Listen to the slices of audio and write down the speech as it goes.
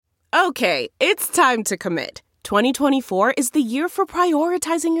Okay, it's time to commit. 2024 is the year for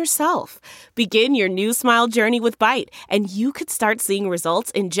prioritizing yourself. Begin your new smile journey with Byte, and you could start seeing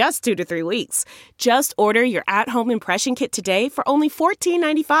results in just 2 to 3 weeks. Just order your at-home impression kit today for only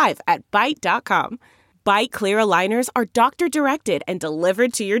 $14.95 at Byte.com. Byte Clear aligners are doctor-directed and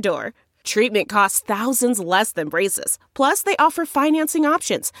delivered to your door. Treatment costs thousands less than braces. Plus, they offer financing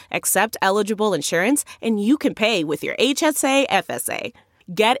options, accept eligible insurance, and you can pay with your HSA FSA.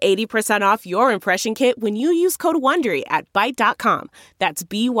 Get 80% off your impression kit when you use code WONDERY at Byte.com. That's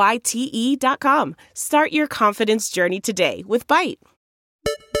BYTE.com. Start your confidence journey today with Byte.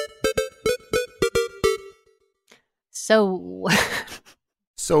 So...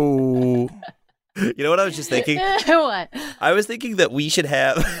 You know what I was just thinking? What? I was thinking that we should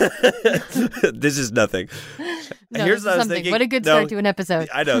have... This is nothing. No, Here's what I was something. thinking. What a good start to an episode.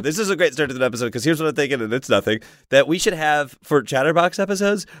 I know. This is a great start to an episode because here's what I'm thinking, and it's nothing. That we should have, for Chatterbox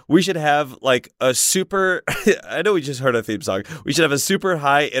episodes, we should have like a super... I know we just heard a theme song. We should have a super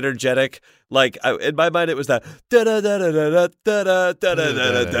high, energetic... Like, in my mind, it was that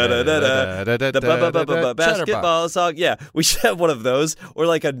basketball song. Yeah, we should have one of those, or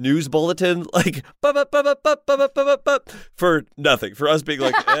like a news bulletin, like for nothing, for us being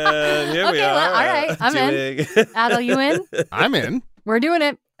like, here we are. Well, all right, I'm in. Adel, you in? I'm in. We're doing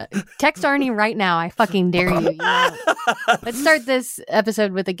it. Text Arnie right now. I fucking dare you. Let's start this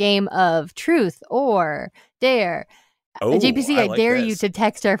episode with a game of truth or dare. Oh, JPC, I dare you to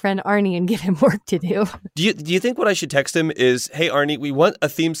text our friend Arnie and give him work to do. Do you think what I should text him is, hey, Arnie, we want a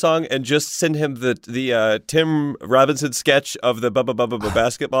theme song, and just send him the Tim Robinson sketch of the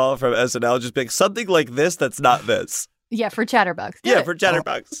basketball from SNL, just pick something like this that's not this. Yeah, for Chatterbox. For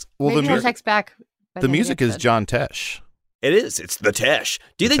Chatterbox. Well, maybe he'll text back. The music is John Tesh. It is. It's the Tesh.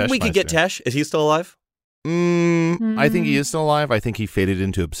 Do you think we could get Tesh? Is he still alive? I think he is still alive. I think he faded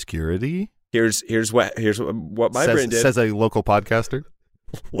into obscurity. Here's what my brain did. Says a local podcaster.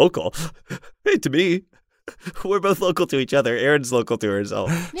 Local? Hey, to me, we're both local to each other. Erin's local to herself.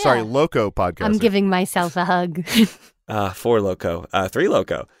 Yeah. Sorry, loco podcaster. I'm giving myself a hug. 4 loco, 3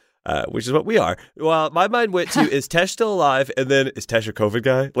 loco, which is what we are. Well, my mind went to, is Tesh still alive? And then, is Tesh a COVID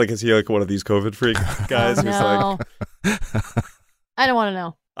guy? Like, is he like one of these COVID freak guys? Oh, no. I don't want to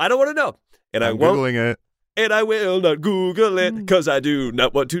know. I don't want to know. And I'm Googling it. And I will not Google it, because I do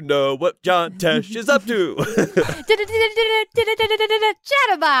not want to know what John Tesh is up to.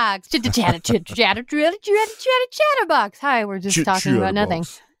 Chatterbox. Chatterbox. Hi, we're just talking about nothing.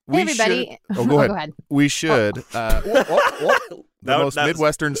 Hey, everybody. Go ahead. We should. The most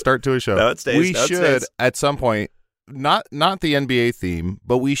Midwestern start to a show. No, it stays. We should, at some point, not the NBA theme,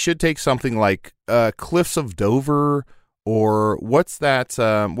 but we should take something like Cliffs of Dover, or what's that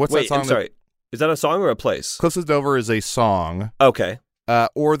song? I'm sorry. Is that a song or a place? Cliffs of Dover is a song. Okay.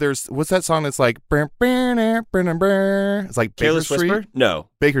 Or what's that song that's like, it's like Baker Street? Whisper? No.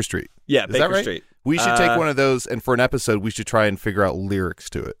 Baker Street. Yeah, is Baker that right? Street. We should take one of those, and for an episode, we should try and figure out lyrics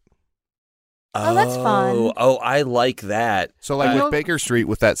to it. Oh, that's fun. Oh, I like that. So like with Baker Street,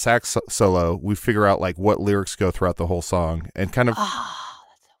 with that sax solo, we figure out like what lyrics go throughout the whole song and kind of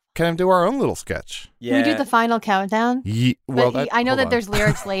do our own little sketch. Yeah. Can we do the final countdown? I know that there's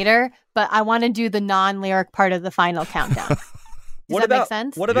lyrics later, but I want to do the non-lyric part of the final countdown. Does that make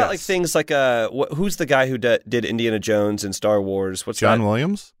sense? What about like things like who's the guy who did Indiana Jones and Star Wars? What's John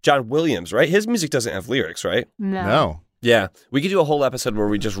Williams? John Williams, right? His music doesn't have lyrics, right? No. Yeah, we could do a whole episode where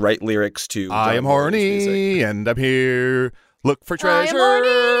we just write lyrics to. I am horny and I'm here. Look for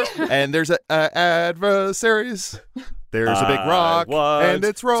treasure. And there's adversaries. There's a big rock and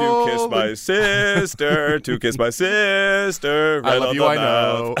it's rolling. To kiss my sister. To kiss my sister. I love you. I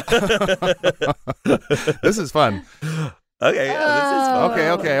know. This is fun. Okay. Yeah, this is fun.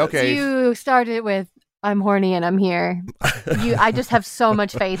 Okay. So you started with I'm horny and I'm here. I just have so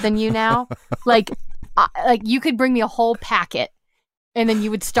much faith in you now. Like you could bring me a whole packet and then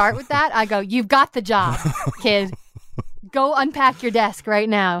you would start with that. I go, you've got the job, kid. Go unpack your desk right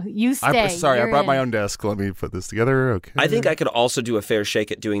now. You stay. I brought my own desk. Let me put this together. Okay. I think I could also do a fair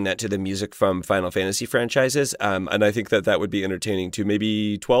shake at doing that to the music from Final Fantasy franchises. And I think that would be entertaining to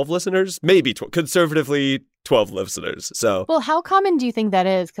maybe 12 listeners, maybe conservatively 12 listeners. So, well, how common do you think that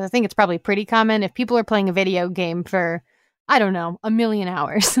is? Because I think it's probably pretty common if people are playing a video game for, I don't know, 1 million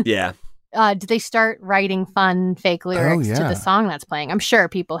hours. Yeah. Do they start writing fun fake lyrics to the song that's playing? I'm sure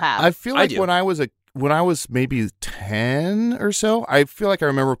people have. I feel like when I was maybe 10 or so, I feel like I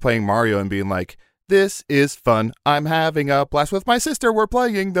remember playing Mario and being like, this is fun. I'm having a blast with my sister. We're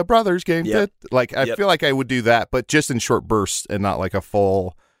playing the brothers game. Yep. I feel like I would do that, but just in short bursts and not like a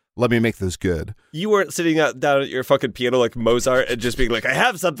full let me make this good. You weren't sitting down at your fucking piano like Mozart and just being like, I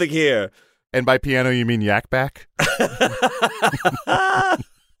have something here. And by piano, you mean yak back?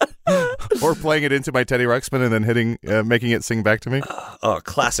 Or playing it into my Teddy Ruxpin and then making it sing back to me?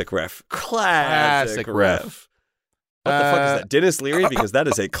 Classic ref. Classic ref. What the fuck is that? Dennis Leary? Because that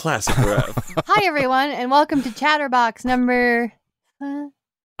is a classic ref. Hi, everyone, and welcome to Chatterbox number 5.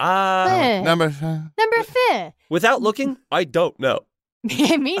 Number 5. Without looking, I don't know.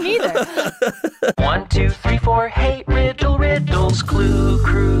 Me neither. 1, 2, 3, 4. Hey, riddles, clue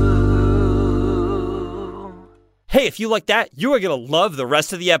crew. Hey, if you like that, you are going to love the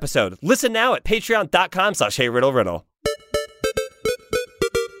rest of the episode. Listen now at patreon.com/HeyRiddleRiddle.